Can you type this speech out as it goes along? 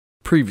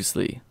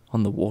Previously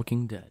on The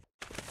Walking Dead.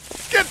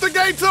 Get the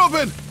gates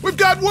open! We've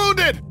got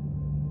wounded!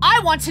 I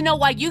want to know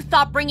why you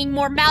thought bringing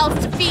more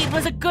mouths to feed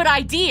was a good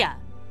idea.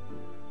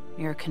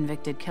 You're a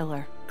convicted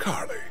killer.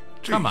 Carly,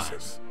 Come on.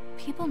 Jesus.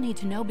 People need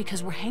to know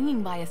because we're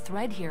hanging by a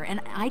thread here, and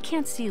I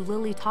can't see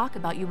Lily talk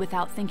about you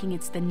without thinking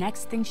it's the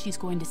next thing she's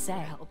going to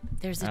say.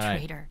 There's a All right.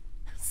 traitor.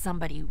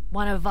 Somebody,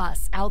 one of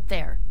us, out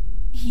there.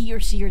 He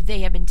or she or they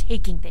have been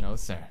taking things. No,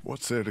 sir.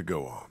 What's there to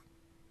go on?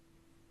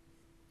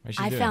 What's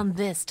she I doing? found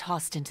this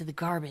tossed into the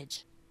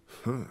garbage.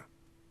 Huh.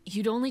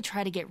 You'd only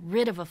try to get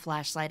rid of a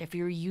flashlight if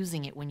you were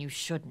using it when you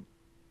shouldn't.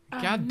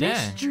 God damn.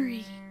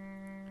 Mystery.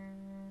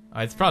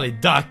 Oh, it's probably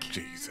Duck.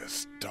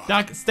 Jesus, Doc.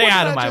 Duck, stay What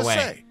out did of I my just way.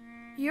 say?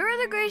 You're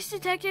the Grace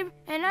Detective,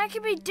 and I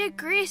can be Dick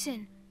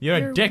Grayson. You're a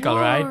Your dick,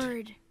 alright?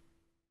 ward.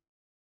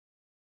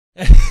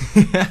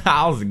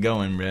 How's it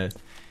going, bro?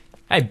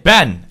 Hey,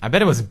 Ben. I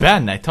bet it was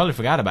Ben. I totally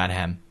forgot about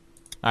him.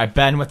 Alright,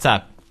 Ben, what's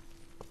up?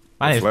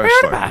 My name's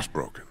Flashlight was PewDiePie.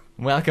 broken.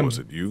 Welcome. Was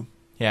it you?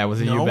 Yeah,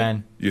 was it you, No.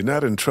 Ben? You're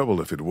not in trouble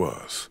if it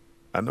was.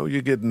 I know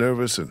you get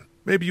nervous and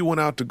maybe you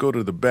went out to go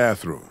to the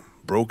bathroom,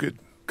 broke it,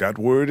 got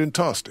word and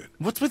tossed it.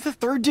 What's with the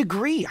third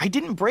degree? I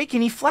didn't break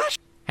any flash.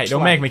 Hey,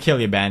 don't make me kill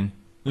you, Ben.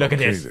 Look at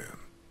Okay this. then.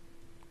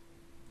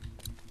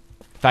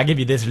 If I give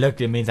you this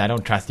look, it means I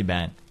don't trust you,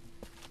 Ben.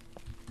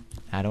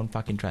 I don't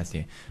fucking trust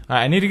you.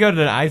 Alright, I need to go to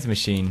the ice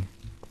machine.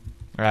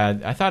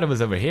 I thought it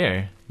was over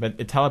here, but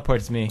it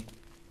teleports me.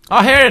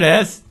 Oh, here it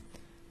is!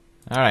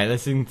 Alright,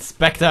 let's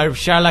inspect our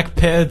Sherlock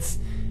Pids.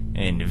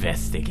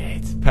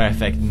 Investigate.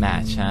 Perfect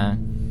match, huh?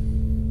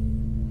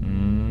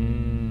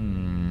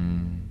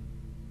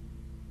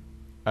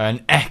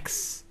 An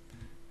X.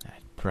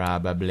 That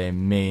probably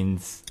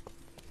means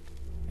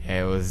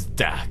it was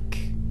Duck.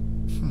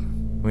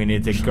 We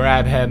need to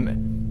grab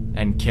him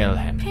and kill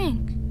him.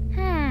 Pink.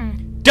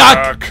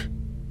 Duck! Doc!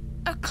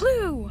 A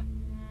clue.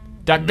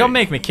 Duck, don't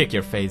make me kick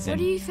your face What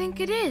do in. you think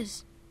it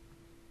is?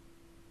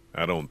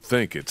 I don't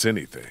think it's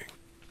anything.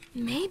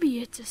 Maybe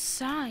it's a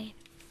sign.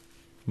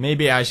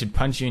 Maybe I should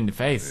punch you in the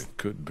face. It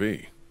could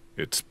be.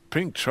 It's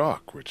pink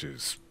chalk, which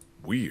is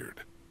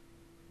weird.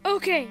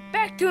 Okay,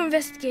 back to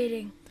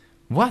investigating.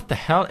 What the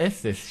hell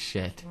is this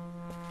shit?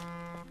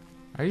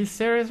 Are you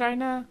serious right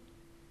now?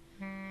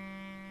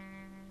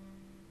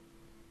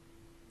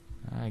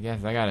 I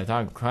guess I gotta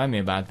talk to Clemmy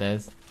about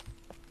this.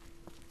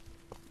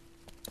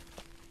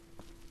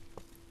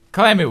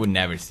 Clemmy would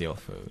never steal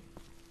food.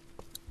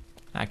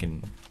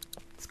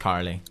 It's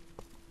Carly.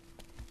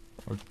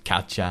 Or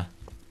Katja.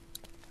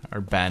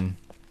 Or Ben.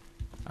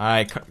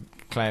 Alright,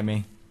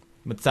 Clemmy.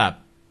 What's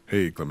up?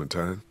 Hey,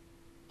 Clementine.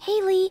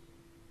 Haley,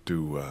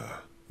 Do,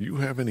 you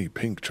have any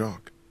pink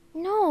chalk?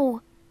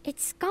 no,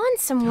 it's gone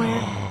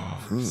somewhere.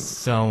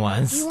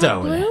 Someone You stole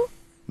want it. blue?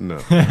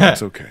 No,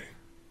 it's okay.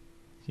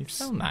 She's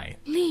so nice.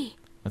 Lee,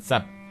 What's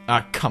up?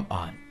 Ah, come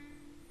on.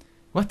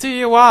 What do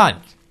you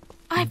want?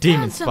 I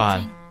Demon found spawn.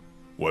 something.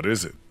 What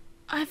is it?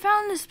 I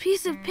found this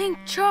piece of pink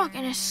chalk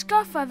and a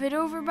scuff of it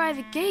over by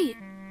the gate.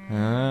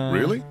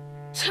 Really?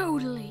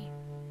 Totally.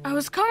 I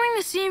was combing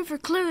the scene for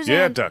clues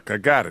Yeah, and... Duck, I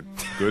got it.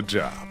 Good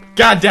job.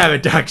 God damn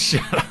it, Duck,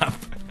 shut up.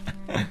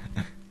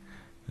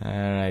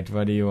 Alright,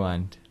 what do you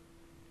want?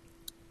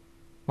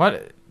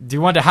 What? Do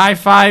you want a high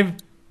five?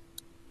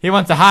 He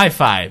wants a high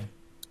five.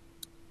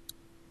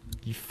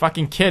 You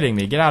fucking kidding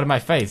me? Get out of my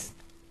face.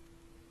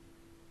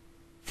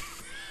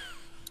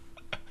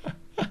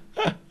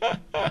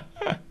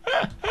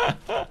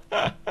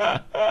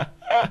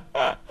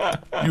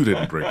 You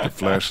didn't break the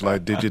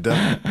flashlight, did you,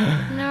 Duck?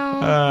 No,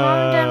 Mom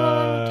and Dad won't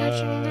let me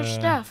touch any of their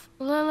stuff.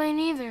 Lily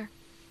neither.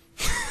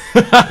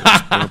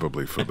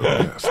 Probably for the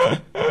best.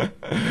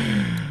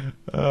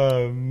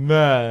 Oh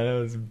man, that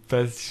was the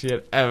best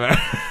shit ever.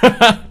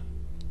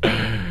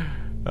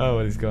 Oh,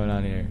 what is going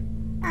on here?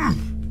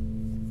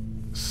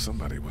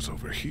 Somebody was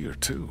over here,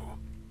 too.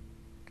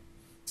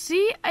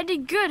 See, I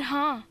did good,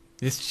 huh?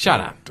 Just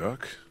shut up.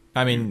 Duck,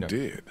 I mean, you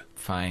did.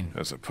 fine.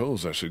 I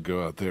suppose I should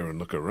go out there and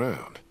look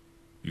around.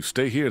 You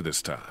stay here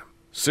this time.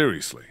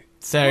 Seriously.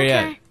 Sorry,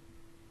 yeah. Okay.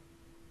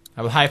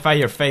 I will high five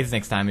your face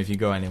next time if you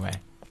go anyway.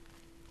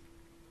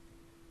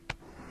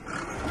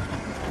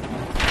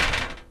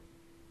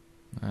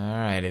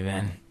 Alrighty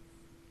then.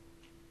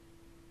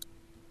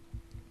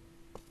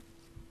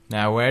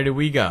 Now where do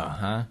we go,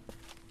 huh?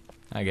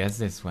 I guess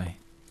this way.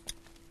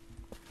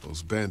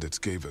 Those bandits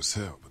gave us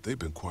hell, but they've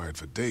been quiet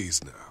for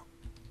days now.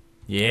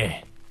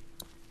 Yeah.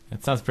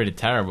 That sounds pretty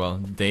terrible.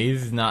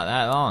 Days is not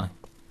that long.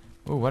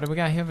 Ooh, what do we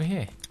got over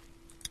here?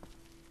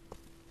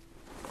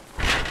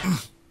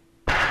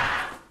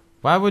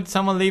 Why would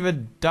someone leave a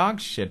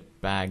dog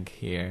shit bag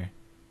here?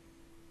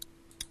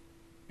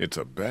 It's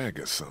a bag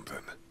of something.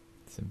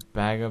 It's a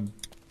bag of...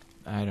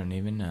 I don't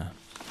even know.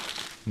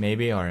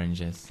 Maybe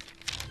oranges.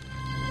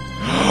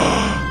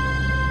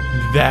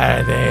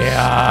 There they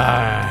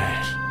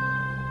are!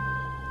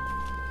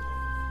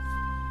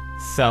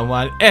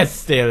 Someone is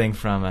stealing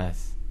from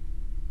us.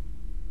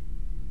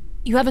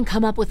 You haven't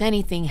come up with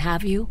anything,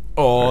 have you?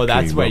 Oh, I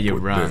that's came where up you're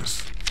with wrong.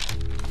 this.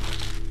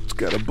 It's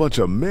got a bunch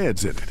of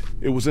meds in it.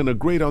 It was in a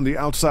grate on the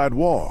outside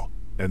wall.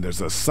 And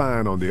there's a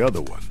sign on the other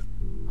one.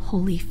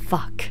 Holy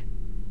fuck.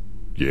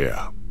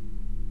 Yeah.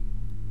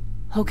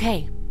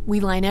 Okay, we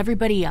line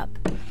everybody up.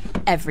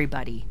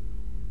 Everybody.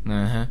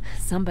 Uh-huh.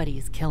 Somebody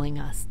is killing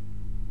us.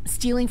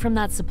 Stealing from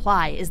that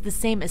supply is the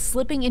same as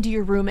slipping into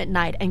your room at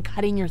night and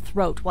cutting your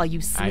throat while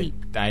you sleep.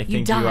 I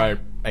think die. you are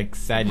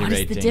exaggerating.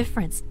 What is the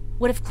difference?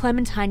 What if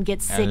Clementine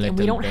gets sick and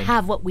we little don't bit.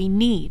 have what we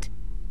need?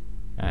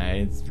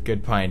 It's a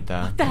good point,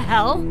 though. What the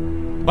hell?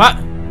 What?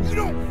 You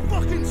don't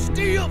fucking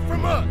steal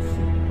from us!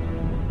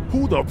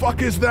 Who the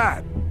fuck is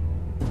that?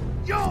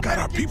 Y'all Got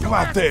our better get people your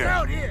out asses there.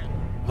 Out here.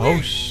 We Oh,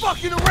 ain't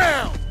fucking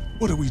around!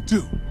 What do we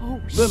do? Oh,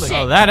 Lily. shit.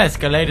 Oh, that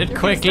escalated They're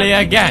quickly gonna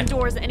start again. kicking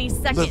doors any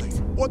second. Lily,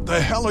 what the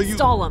hell are you?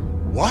 Stall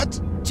him. What?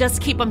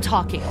 Just keep him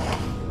talking.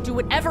 Do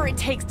whatever it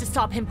takes to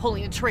stop him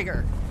pulling a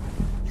trigger.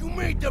 You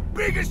made the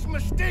biggest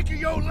mistake of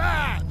your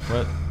life!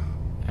 What?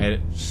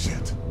 I'm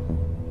Shit.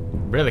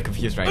 really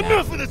confused right now.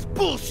 Enough of this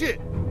bullshit!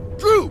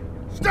 Drew,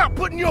 stop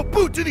putting your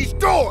boot to these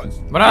doors!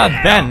 What about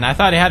Ben? I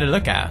thought he had to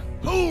look at.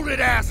 Hold it,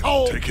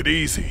 asshole! Take it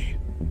easy.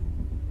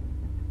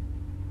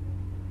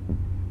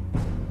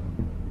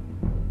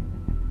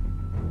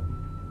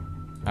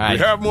 Alright.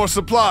 We have more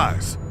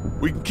supplies.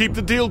 We can keep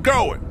the deal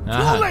going.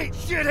 Uh-huh. Too late,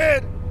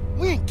 shithead!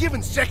 We ain't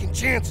giving second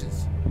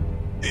chances.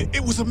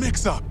 It was a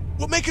mix-up.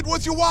 We'll make it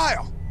worth your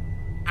while.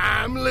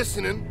 I'm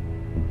listening.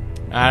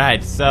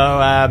 Alright,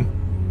 so,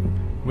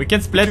 we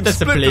can split the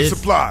Split the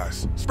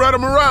supplies. Spread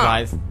them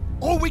around. supplies.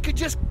 Or we could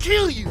just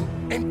kill you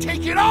and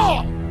take it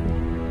all!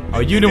 Oh,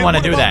 you didn't want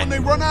to do that. When they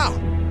run out?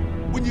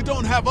 When you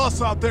don't have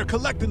us out there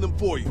collecting them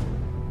for you?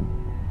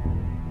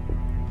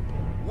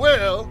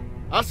 Well,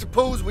 I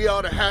suppose we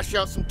ought to hash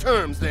out some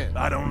terms then.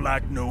 I don't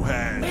like no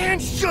hands. Man,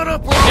 shut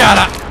up! Shut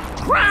up!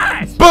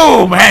 Christ!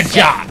 Boom!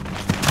 Headshot!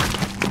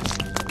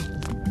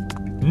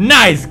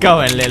 Nice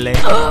going, Lily.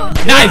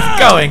 Nice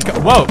going.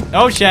 Whoa.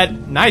 Oh, shit.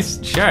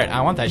 Nice shirt.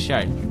 I want that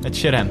shirt. Let's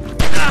shoot him.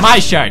 My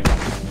shirt.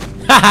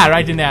 Haha,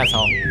 right in the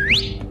asshole.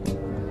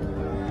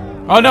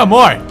 Oh, no,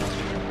 more.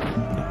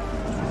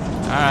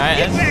 Alright,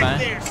 Get that's back fine.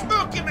 there!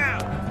 Smoke him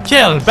out!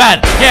 Kill,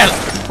 Ben, kill.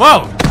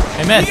 Whoa.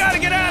 I We missed. gotta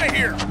get out of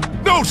here!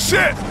 No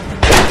shit!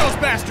 Get those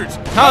bastards!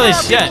 Holy Cover our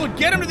shit. people and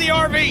get them to the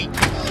RV!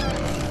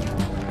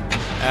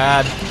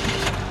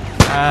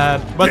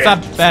 What's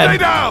up, Stay Ben?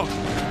 down!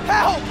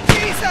 Help!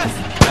 Jesus!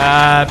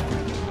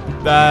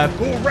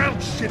 Go around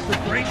shit for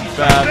brains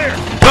right there!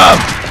 Boom!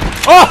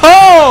 Oh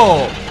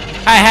ho!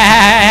 Hey, hey,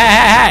 hey, hey,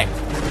 hey, hey!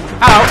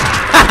 Hello.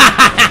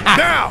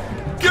 Now!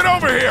 Get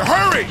over here!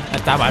 Hurry!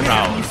 That's how I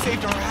roll. You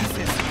saved our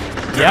asses.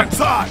 Get Yep.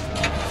 inside!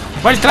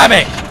 Where's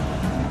Clemmy?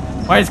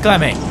 Where's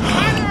Clemmy?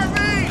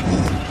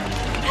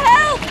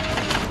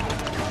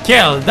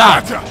 Kill,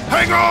 dog. Gotcha!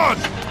 Hang on!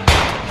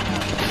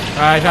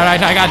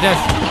 Alright, I got this.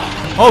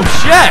 Oh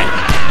shit!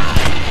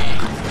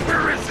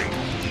 Where is he?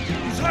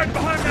 He's hiding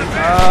behind that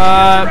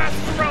Uh,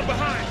 He's around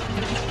behind.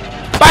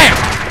 Bam!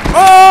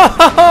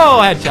 Oh,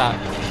 headshot.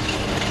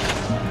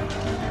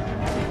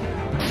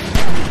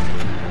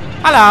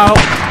 Hello.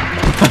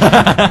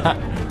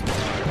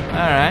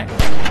 Alright.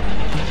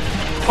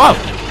 Whoa!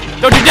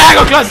 Don't you dare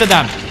go close to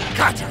them!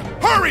 Gotcha!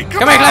 Hurry!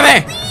 Come here,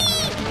 Clemmy!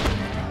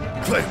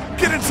 Clint,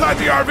 get inside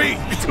the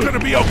RV! It's gonna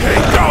be okay!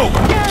 Go!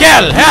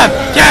 Kill him!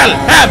 Kill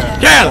him!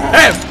 Kill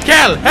him!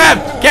 Kill him!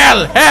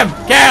 Kill him!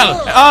 Kill!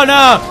 Oh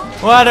no!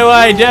 What do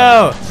I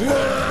do?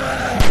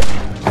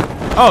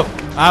 Oh,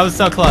 I was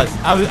so close.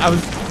 I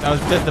was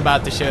just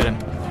about to shoot him.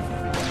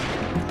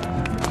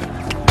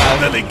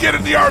 Lily, get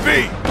in the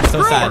RV!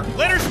 So sad.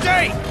 Let her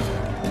stay!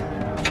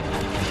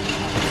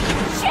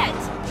 Shit!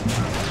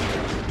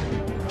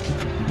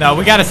 No,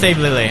 we gotta save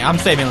Lily. I'm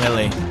saving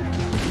Lily.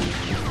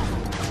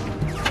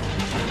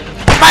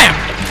 Bam!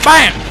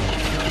 Bam!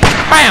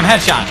 Bam!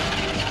 Headshot!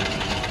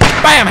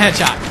 Bam!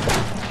 Headshot!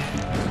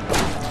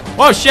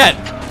 Whoa, shit!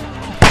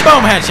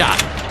 Boom! Headshot!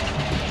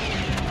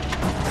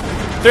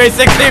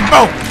 360!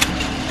 Boom!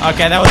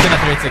 Okay, that wasn't a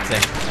 360.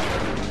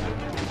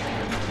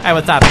 Hey,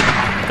 what's up?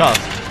 Close.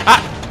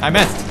 Ah! I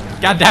missed.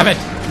 God damn it!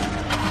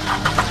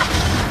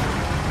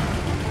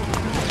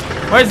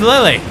 Where's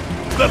Lily?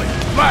 Lily,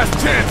 last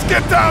chance!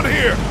 Get down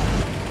here!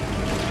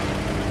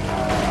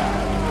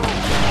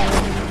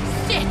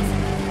 Shit!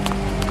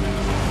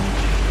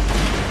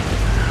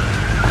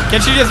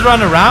 Can't she just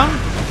run around?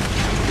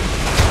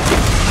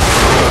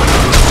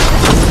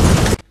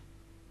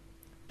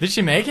 Did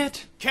she make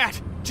it?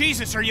 Cat,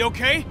 Jesus, are you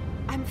okay?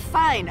 I'm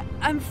fine.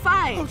 I'm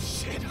fine. Oh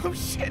shit, oh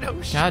shit,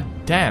 oh shit. God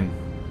damn.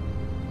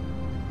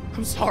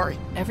 I'm sorry.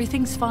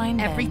 Everything's fine.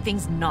 Ben.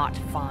 Everything's not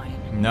fine.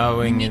 We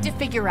Knowing need to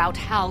figure out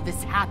how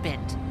this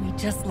happened. We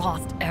just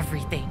lost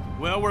everything.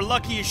 Well, we're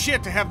lucky as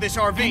shit to have this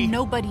RV. And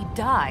nobody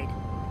died.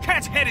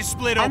 Cat's head is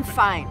split I'm open.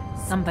 fine.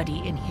 Somebody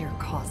in here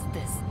caused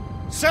this.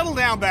 Settle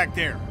down back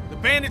there. The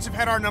bandits have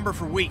had our number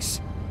for weeks.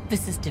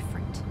 This is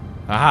different.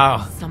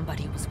 Wow.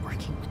 Somebody was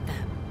working with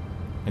them.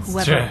 It's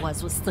Whoever true. it was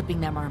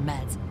slipping them our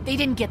meds. They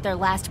didn't get their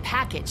last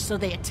package, so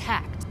they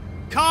attacked.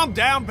 Calm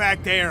down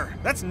back there.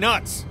 That's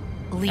nuts.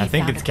 Lee I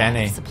think found it's a bag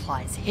Kenny. of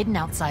supplies hidden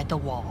outside the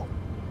wall.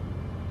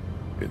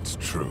 It's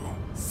true.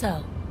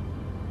 So,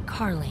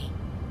 Carly,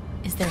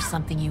 Is there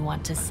something you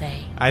want to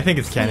say? I think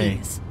it's Kenny.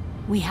 Please.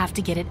 We have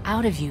to get it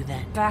out of you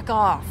then. Back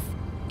off.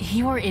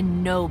 You're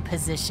in no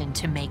position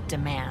to make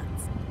demands.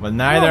 Well,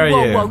 neither whoa,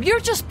 are you. Whoa, you're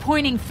just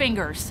pointing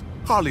fingers.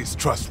 Harley's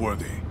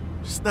trustworthy.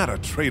 She's not a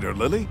traitor,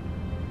 Lily.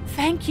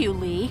 Thank you,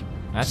 Lee.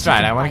 That's She right,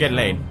 can I want to fight get her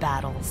laid. own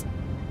battles.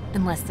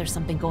 Unless there's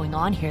something going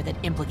on here that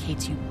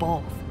implicates you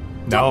both.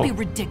 No. Don't be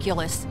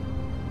ridiculous.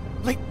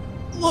 Like,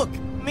 look,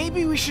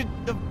 maybe we should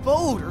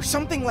vote or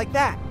something like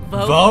that.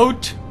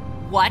 Vote?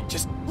 What?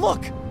 Just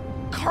look.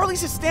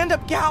 Carly's a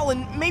stand-up gal,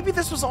 and maybe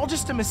this was all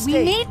just a mistake.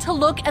 We need to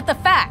look at the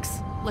facts.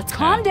 Let's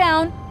calm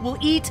down, we'll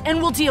eat,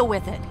 and we'll deal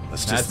with it.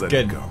 Let's That's just let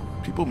good. it go.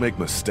 People make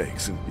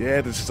mistakes, and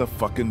yeah, this is a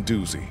fucking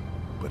doozy.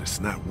 But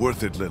it's not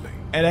worth it, Lily.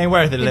 It ain't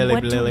worth it, Then Lily.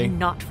 what do we Lily.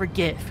 not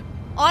forgive?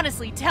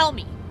 Honestly, tell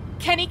me.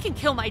 Kenny can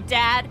kill my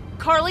dad.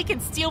 Carly can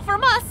steal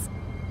from us.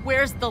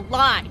 Where's the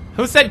line?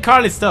 Who said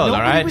Carly stole,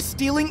 Nobody alright? was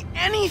stealing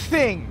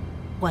anything.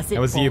 Was it, It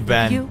was both you, of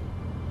Ben. you?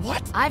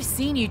 What? I've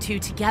seen you two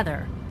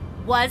together.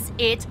 Was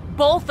it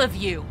both of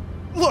you?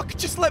 Look,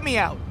 just let me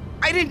out.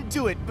 I didn't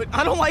do it, but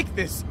I don't like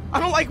this. I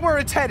don't like where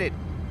it's headed.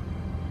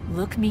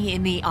 Look me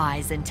in the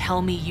eyes and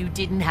tell me you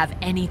didn't have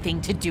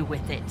anything to do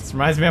with it. This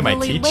reminds me of my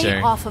Lily, teacher.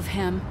 lay off of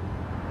him.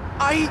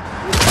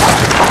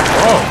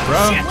 Oh,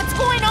 bro. What's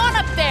going on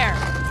up there?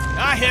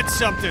 I hit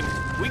something.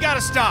 We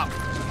gotta stop.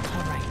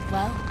 All right,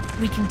 well,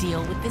 we can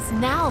deal with this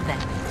now then.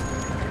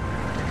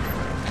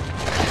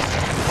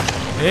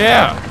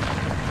 Yeah.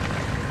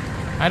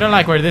 I don't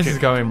like where this is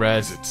going, Is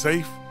Brez. it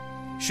safe?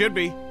 Should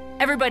be.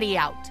 Everybody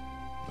out.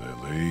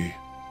 Lily.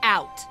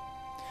 Out.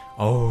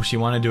 Oh, she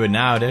want to do it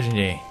now, doesn't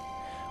she?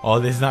 Oh,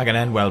 this is not gonna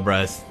end well,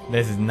 Brez.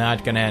 This is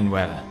not gonna end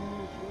well.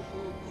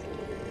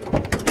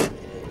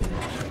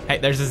 Hey,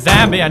 there's a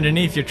zombie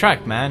underneath your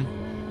truck, man.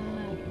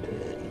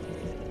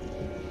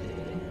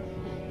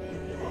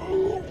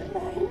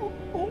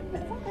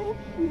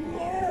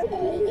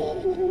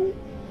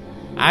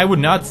 I would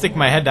not stick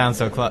my head down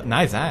so close.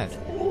 Nice ass.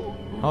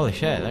 Holy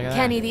shit, look at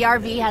Kenny, the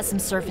RV has some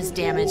surface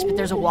damage, but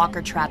there's a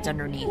walker trapped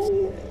underneath.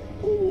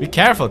 that. Be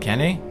careful,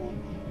 Kenny.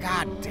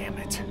 God damn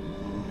it.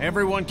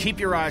 Everyone keep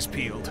your eyes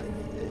peeled.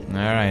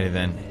 Alrighty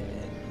then.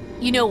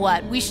 You know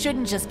what? We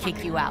shouldn't just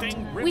kick you out.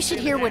 We should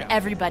hear what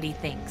everybody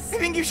thinks. I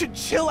think you should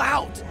chill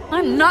out.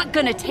 I'm not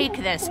gonna take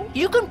this.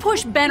 You can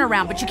push Ben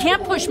around, but you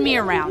can't push me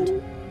around.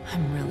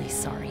 I'm really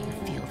sorry you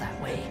feel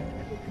that way.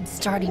 I'm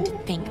starting to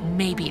think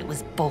maybe it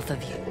was both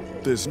of you.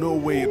 There's no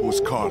way it was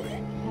Carly.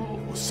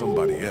 It was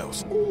somebody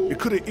else. It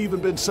could have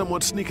even been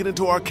someone sneaking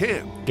into our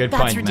camp. Good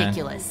That's point, man.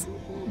 ridiculous.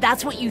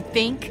 That's what you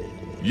think?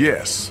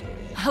 Yes.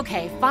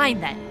 Okay,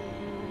 fine then.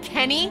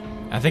 Kenny?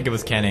 I think it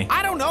was Kenny.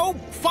 I don't know.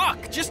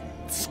 Fuck. Just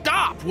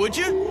stop, would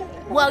you?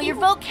 Well, your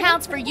vote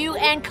counts for you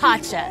and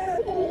Katja.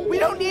 We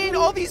don't need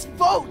all these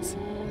votes.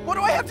 What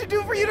do I have to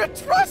do for you to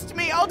trust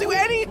me? I'll do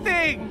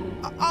anything.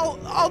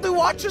 I'll do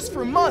watches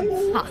for months.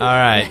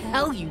 Alright.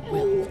 Hell you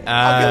will.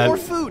 I'll get more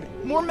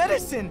food, more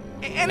medicine,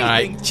 anything.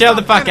 Alright, chill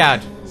the fuck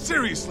out.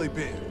 Seriously,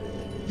 Ben.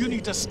 You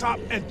need to stop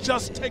and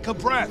just take a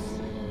breath.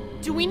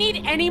 Do we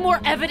need any more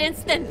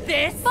evidence than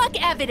this?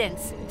 Fuck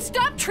evidence.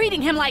 Stop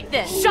treating him like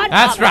this. Shut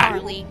That's up, right.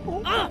 Harley.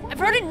 Ugh, I've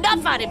heard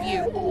enough out of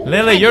you.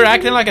 Lily, you're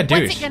acting like a What's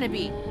douche. it gonna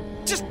be?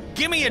 Just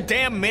give me a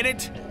damn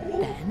minute.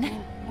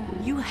 Ben,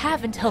 you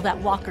have until that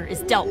walker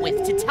is dealt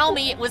with to tell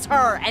me it was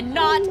her and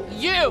not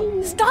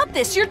you. Stop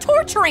this. You're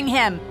torturing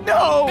him.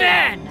 No.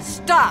 Ben,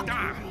 stop.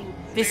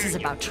 This is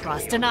about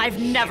trust, and I've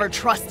never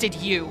trusted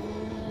you.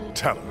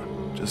 Tell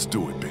her. Just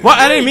do it, Ben. What?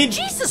 I didn't mean.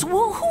 Jesus, who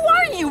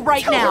are you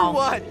right Tell now? her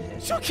what?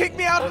 She'll kick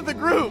me out of the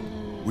group.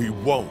 We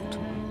won't.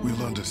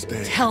 We'll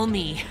understand. Tell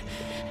me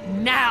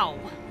now.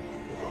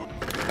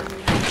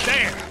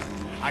 There.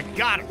 I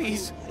got him.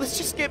 Please, let's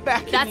just get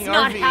back in That's the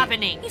not RV.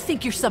 happening. You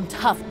think you're some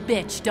tough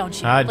bitch, don't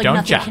you? Ah, like don't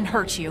nothing ya. can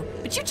hurt you.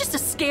 But you're just a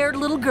scared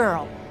little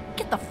girl.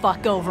 Get the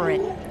fuck over it.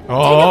 Take a page from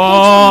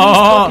Lee's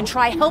book and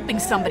try helping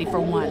somebody for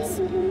once.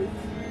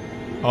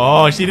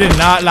 Oh, she did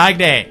not like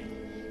that.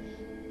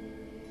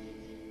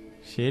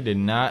 She did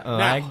not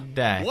like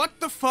that. What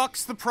the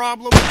fuck's the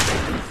problem?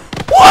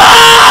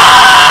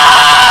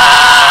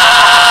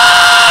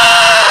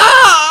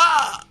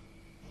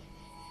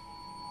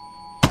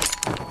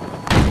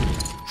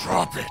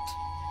 Drop it.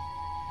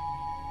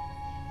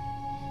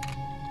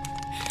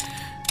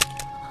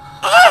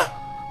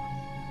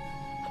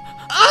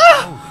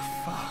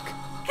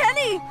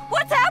 Kenny,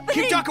 what's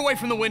happening? You duck away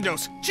from the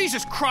windows.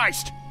 Jesus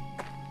Christ.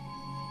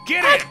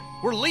 Get in.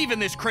 We're leaving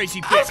this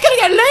crazy bitch. I was gonna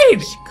get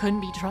laid. She couldn't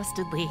be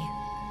trusted, Lee.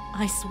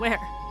 I swear.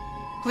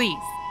 Please.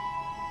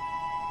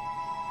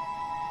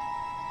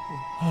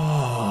 What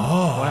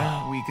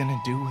are we gonna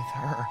do with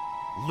her?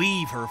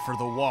 Leave her for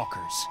the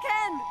walkers.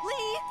 Ken,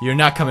 Lee. You're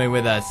not coming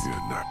with us.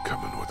 You're not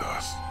coming with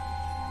us.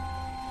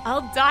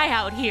 I'll die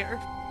out here.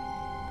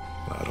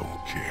 I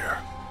don't care.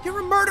 You're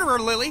a murderer,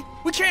 Lily.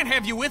 We can't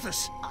have you with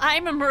us.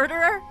 I'm a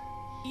murderer?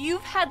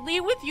 You've had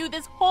Lee with you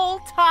this whole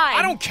time.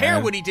 I don't care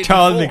what he did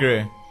Totally before.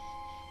 agree.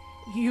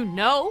 You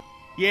know?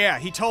 Yeah,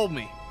 he told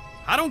me.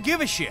 I don't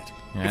give a shit.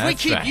 Yeah, if we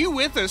that's keep right. you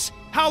with us,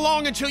 how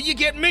long until you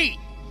get me?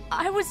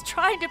 I was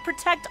trying to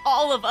protect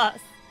all of us.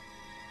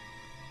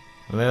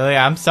 Lily,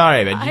 I'm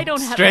sorry, but I you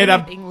don't have straight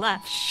up anything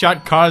left.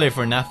 shot Carly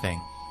for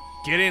nothing.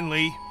 Get in,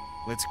 Lee.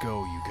 Let's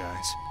go, you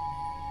guys.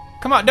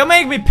 Come on, don't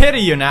make me pity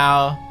you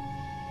now.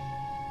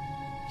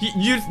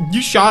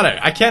 You shot her.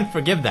 I can't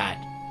forgive that.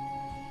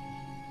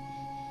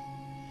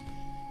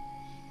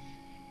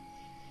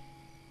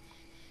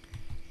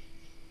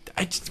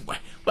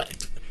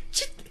 What?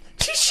 She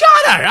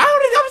shot her.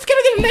 I was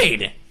gonna get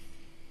laid.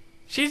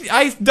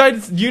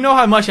 You know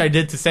how much I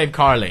did to save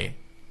Carly,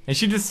 and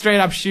she just straight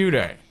up shoot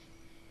her.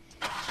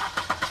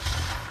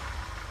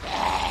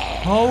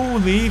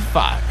 Holy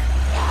fuck.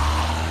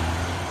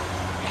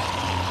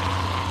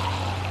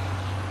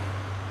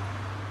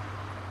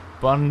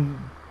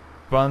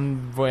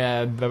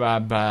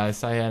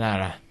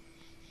 Sayonara.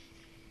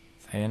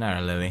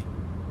 Sayonara, Lily.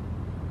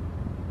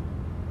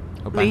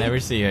 Hope I never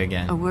see you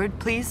again. A word,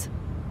 please?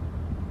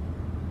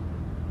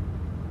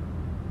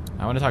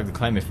 I want to talk to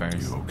Clemmy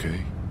first. You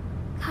okay?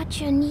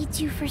 Katja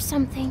needs you for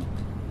something.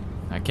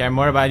 I care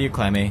more about you,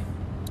 Clemmy.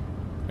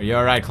 Are you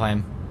alright,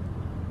 Clem?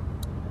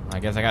 I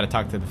guess I gotta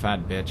talk to the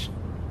fat bitch.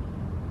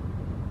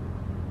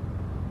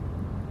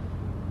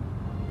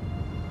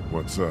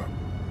 What's up?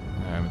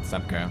 What's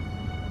up, girl?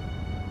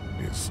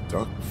 You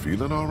stuck?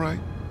 Feeling alright?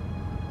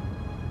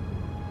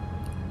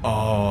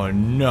 Oh,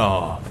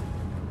 no.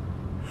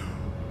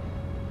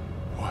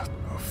 What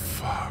the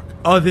fuck?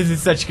 Oh, this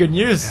is such good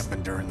news.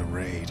 Happened during the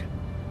raid.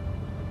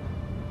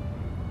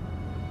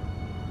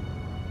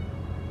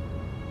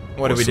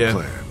 What do we What's the do?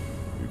 plan?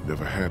 We've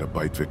never had a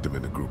bite victim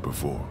in the group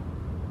before.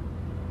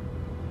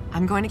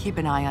 I'm going to keep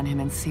an eye on him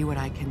and see what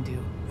I can do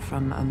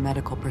from a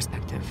medical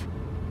perspective.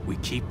 We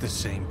keep the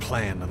same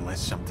plan unless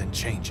something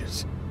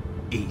changes.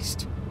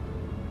 East.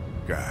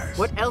 Guys.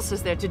 What else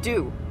is there to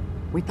do?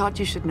 We thought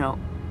you should know.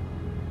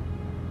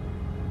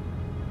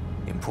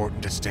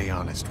 Important to stay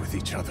honest with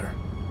each other.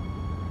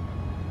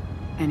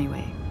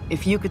 Anyway,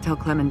 if you could tell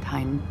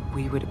Clementine,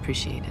 we would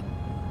appreciate it.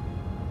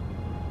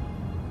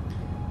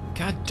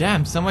 God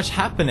damn, so much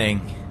happening.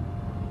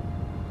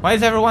 Why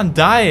is everyone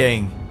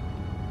dying?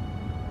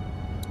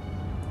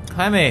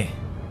 Clemmy,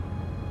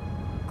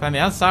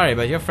 I'm sorry,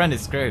 but your friend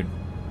is screwed.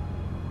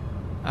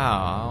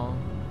 Oh,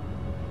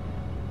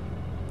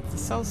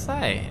 it's so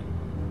sad.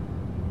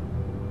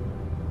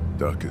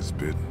 Duck is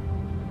bitten.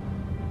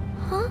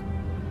 Huh?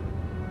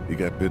 He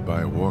got bit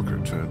by a walker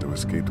trying to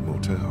escape the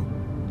motel.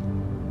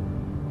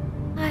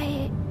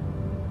 I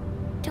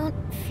don't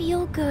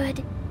feel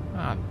good.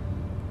 Ah,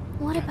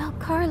 What about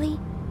Carly?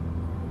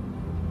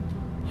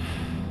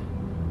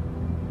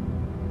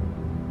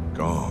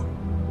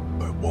 Gone,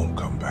 but won't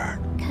come back.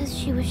 'Cause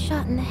she was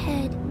shot in the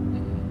head.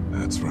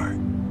 That's right.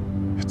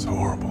 It's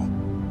horrible.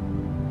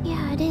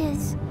 Yeah, it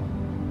is.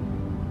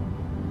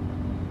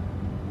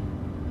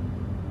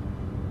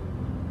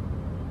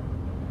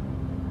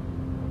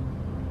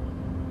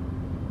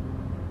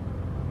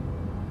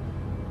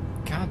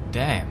 God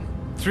damn.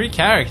 3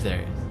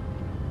 characters.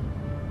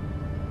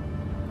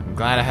 I'm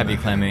glad I have you,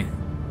 Clemmy.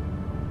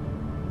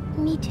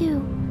 Me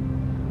too.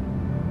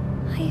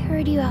 I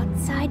heard you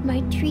outside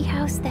my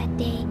treehouse that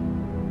day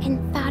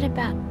and thought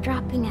about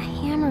dropping a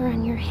hammer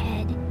on your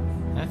head.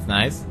 That's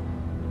nice.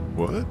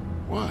 What?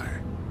 Why?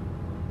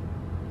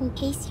 In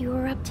case you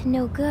were up to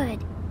no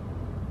good.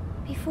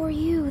 Before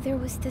you, there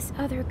was this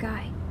other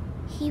guy.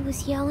 He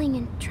was yelling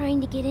and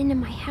trying to get into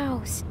my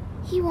house.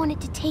 He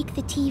wanted to take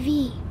the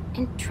TV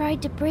and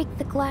tried to break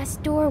the glass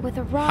door with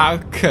a rock. How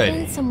could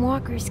Then he? some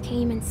walkers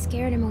came and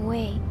scared him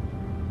away.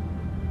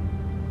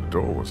 The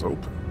door was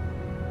open.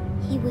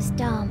 He was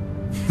dumb.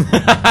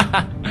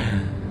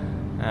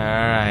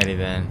 Alrighty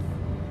then.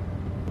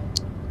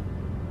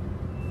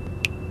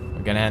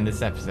 We're gonna end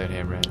this episode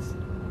here, bros.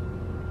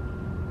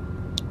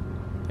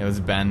 It was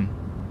Ben.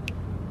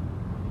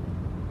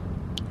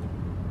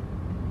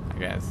 I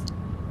guess.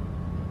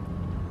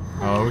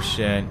 Oh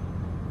shit.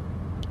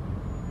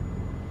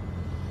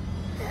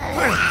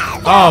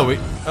 Oh,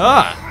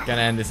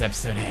 gonna end this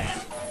episode here.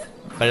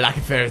 But like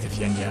it first if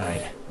you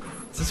enjoyed.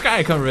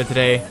 Subscribe, comment with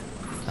today.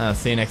 I'll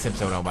see you next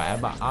episode. Oh, bye.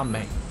 I'm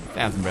me.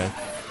 Thousand, bro.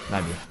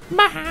 Love you.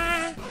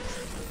 Bye.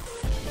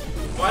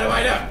 What do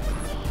I do?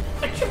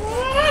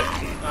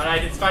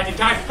 Alright, it's fighting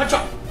time.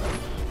 Huncha!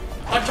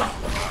 Huncha!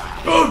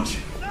 Boot!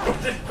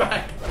 Put it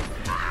back!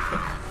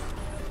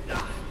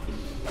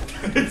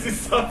 This is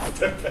so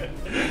stupid.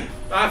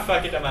 Ah,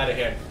 fuck it, I'm out of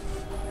here.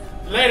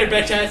 Later,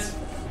 bitches!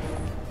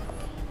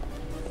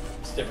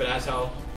 Stupid asshole.